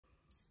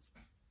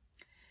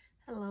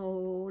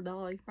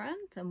Dolly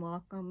friends, and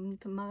welcome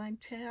to my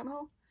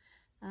channel.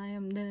 I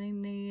am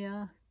doing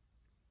the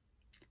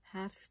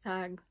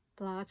hashtag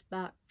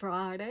Flashback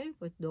Friday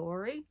with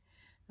Dorie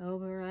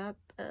over at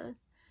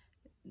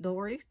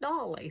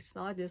DoriesDollies.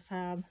 So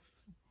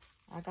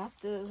I got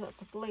this at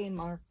the flea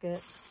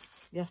market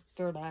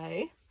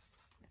yesterday,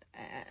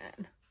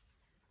 and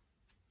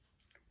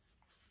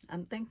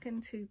I'm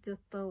thinking she's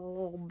just a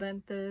little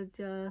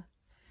vintage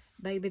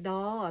baby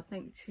doll. I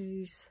think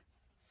she's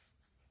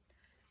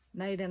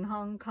made in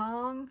Hong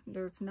Kong.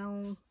 There's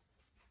no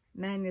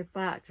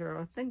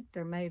manufacturer. I think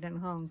they're made in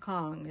Hong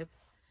Kong. If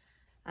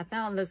I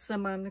found a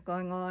similar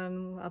going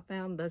on, I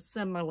found a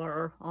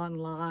similar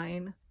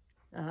online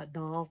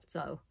doll,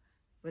 so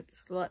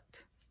it's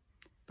looked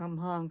from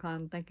Hong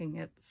Kong, thinking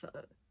it's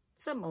a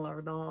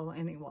similar doll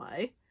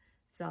anyway.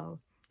 So,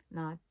 and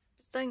I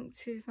think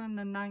she's from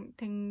the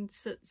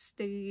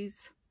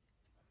 1960's.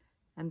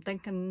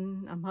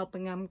 I'm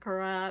hoping I'm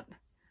correct.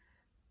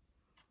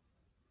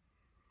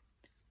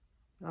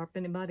 Or if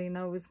anybody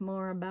knows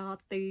more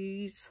about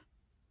this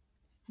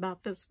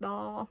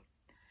doll.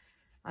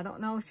 I don't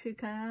know if she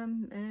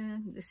came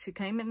in this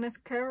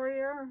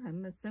carrier.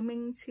 I'm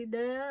assuming she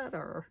did,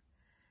 or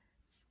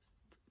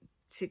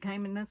she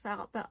came in this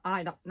outfit.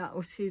 I don't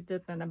know. She's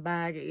just in a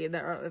baggie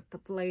there at the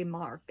flea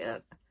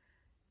market.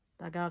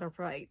 I got her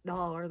for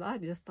 $8. I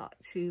just thought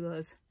she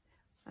was,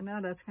 I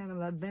know that's kind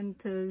of a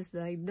vintage.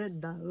 They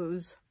did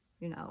those,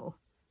 you know,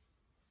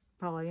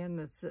 probably in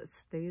the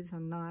 60's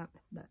and not,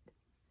 but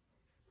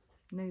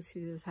I knew she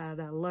just had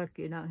a look,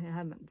 you know, you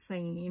haven't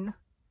seen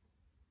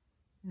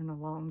in a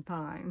long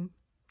time.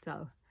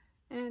 So,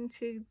 and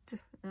she,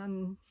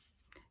 you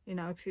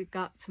know, she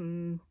got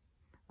some,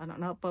 I don't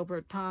know if over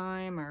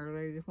time or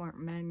they weren't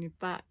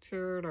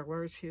manufactured or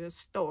where she was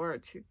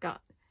stored. She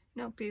got,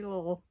 you know, a few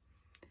little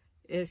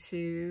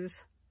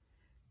issues.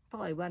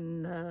 Probably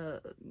wasn't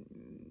the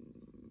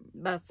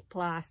best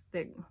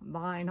plastic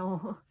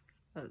vinyl,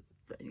 but,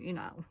 you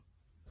know.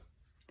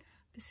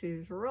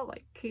 She's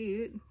really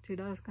cute. She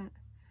does kind of,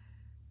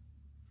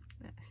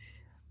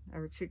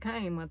 or she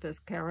came with this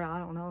carrier. I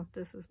don't know if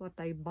this is what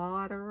they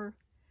bought her.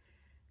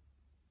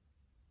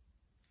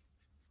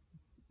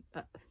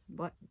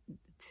 What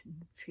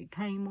she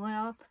came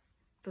with,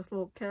 this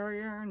little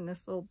carrier and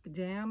this little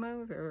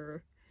pajamas,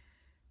 or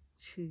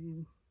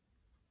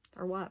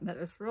what, but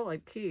it's really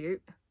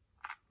cute.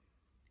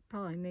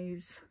 Probably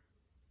needs,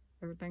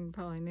 everything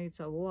probably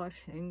needs a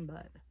washing,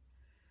 but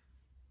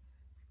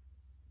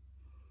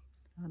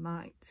I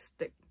might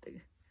stick to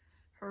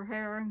her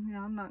hair. You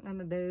know, I'm not going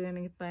to do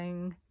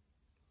anything.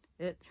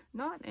 It's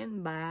not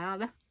in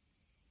bad. I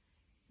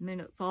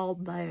mean, it's all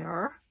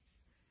there.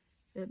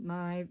 It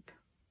might,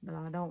 but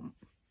I don't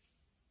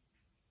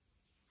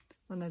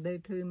want to do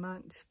too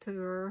much to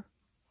her.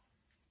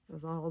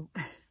 It's all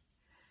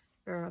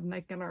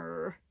making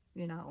her,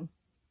 you know.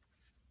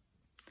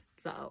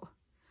 So,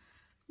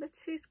 but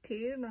she's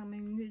cute. I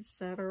mean, you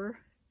set her.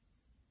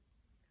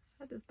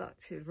 I just thought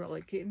she was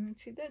really cute, and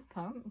she did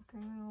come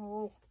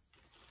in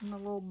a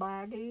little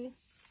baggie.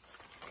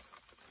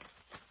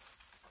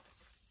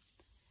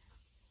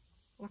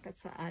 Like I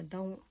said, I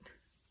don't,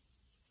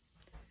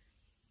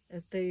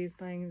 if these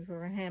things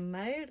are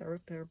handmade or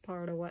if they're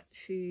part of what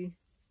she,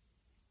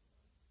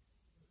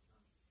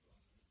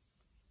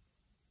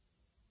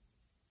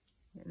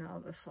 you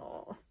know, this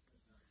all,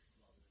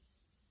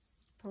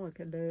 probably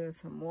could do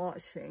some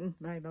washing,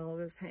 maybe all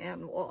this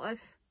hand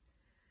wash.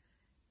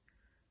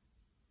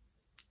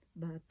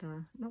 But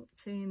I don't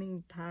see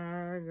any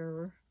tag,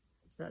 or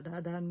that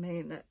doesn't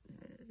mean that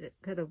it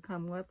could have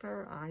come with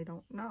her. I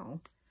don't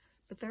know.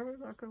 But there was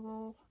like a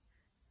little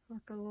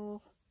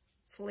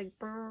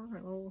sleeper, a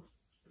little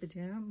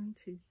pajama, and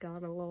she's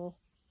got a little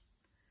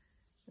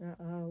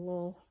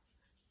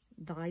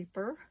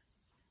diaper.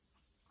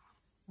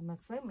 I'm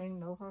assuming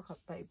they'll have to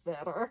pay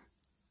better.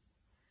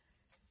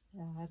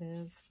 That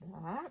is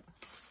that.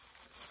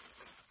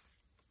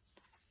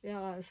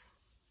 Yeah,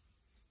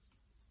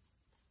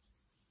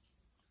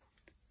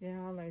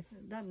 yeah, they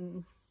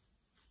doesn't,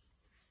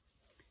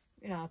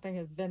 you know, I think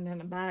it's been in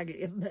a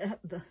baggie a bit,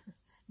 but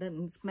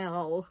doesn't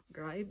smell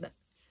great, but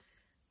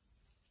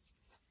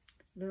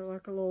they're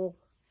like a little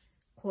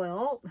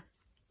quilt.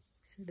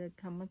 She did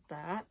come with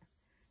that.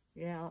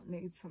 Yeah, it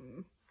needs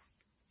some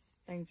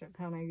things that are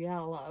kind of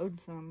yellowed,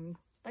 so I'm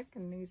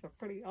thinking these are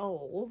pretty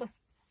old.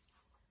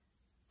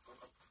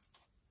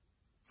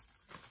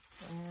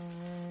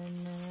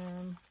 And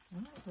then,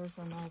 oh, there's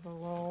another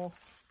little,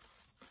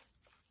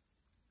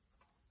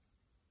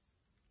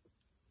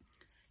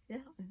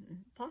 yeah,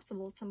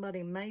 possible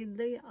somebody made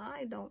the,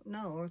 I don't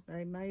know if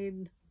they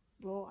made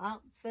a little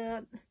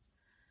outfit.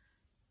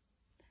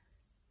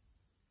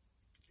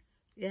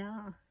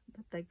 Yeah,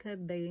 but they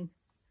could be,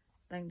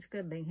 things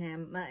could be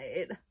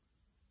handmade.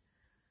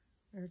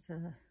 There's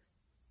a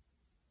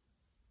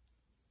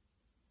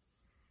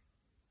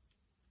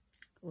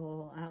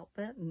little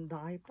outfit and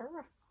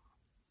diaper.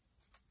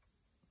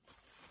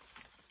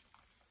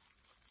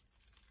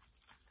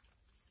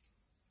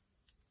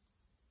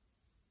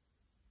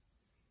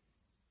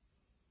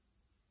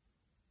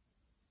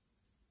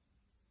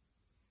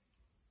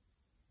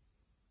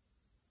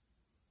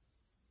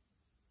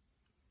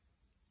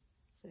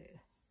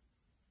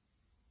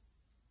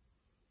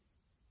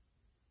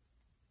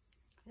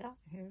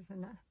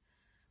 Isn't it?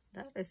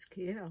 That is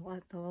cute. I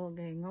like the little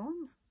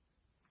gingham.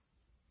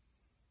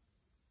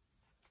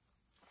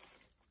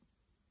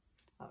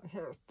 Oh,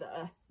 here's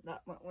that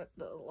one with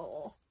the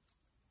little.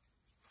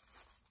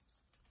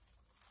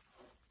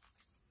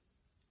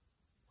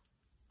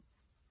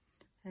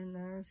 And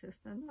there's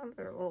just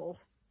another little,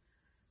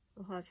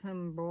 has some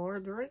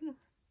embroidery.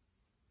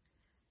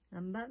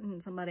 I'm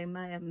betting somebody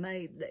may have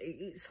made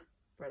these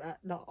for that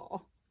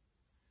doll.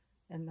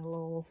 And the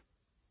little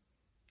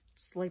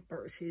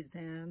sleeper she's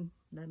in,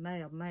 they may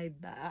have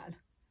made that.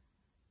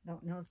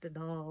 Don't know if the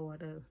doll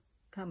would have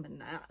come in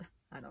that.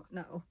 I don't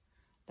know.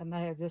 They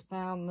may have just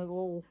found the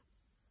little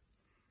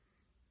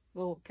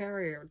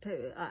carrier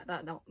too.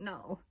 I don't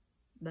know.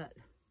 But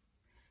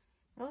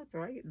well,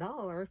 for $8,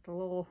 the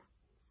little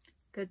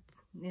good,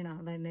 you know,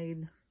 they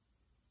need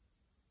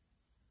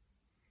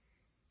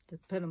to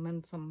put them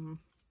in some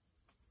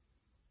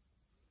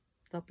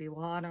soapy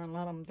water and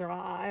let them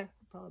dry.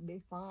 Probably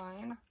be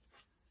fine.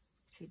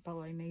 She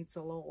probably needs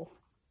a little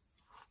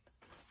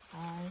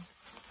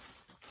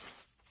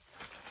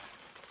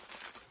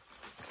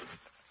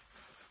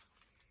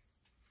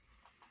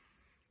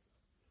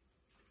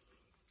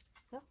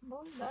Yep,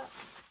 boy, that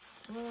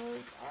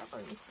was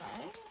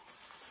everything.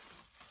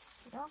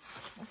 Yep,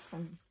 that's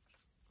some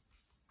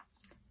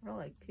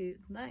really cute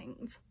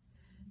things.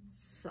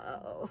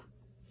 So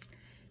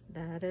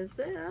that is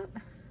it.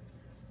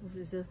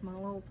 This is just my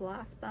little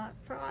flashback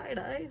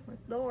Friday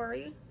with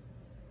Dorie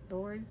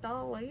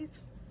DoriesDollies.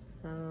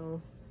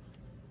 So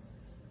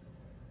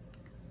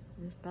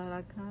just thought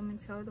I'd come and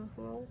show this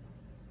little.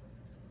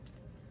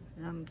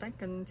 And I'm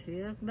thinking she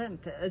is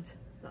vintage.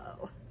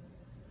 So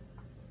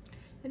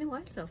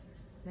anyway, so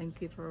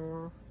thank you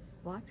for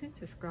watching.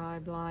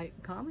 Subscribe, like,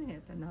 comment,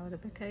 hit the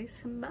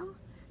notification bell,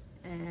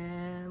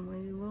 and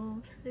we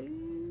will see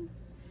you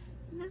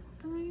next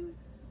time.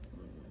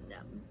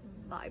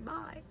 Bye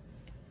bye.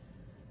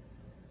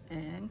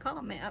 And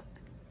comment.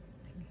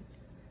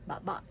 Bye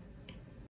bye.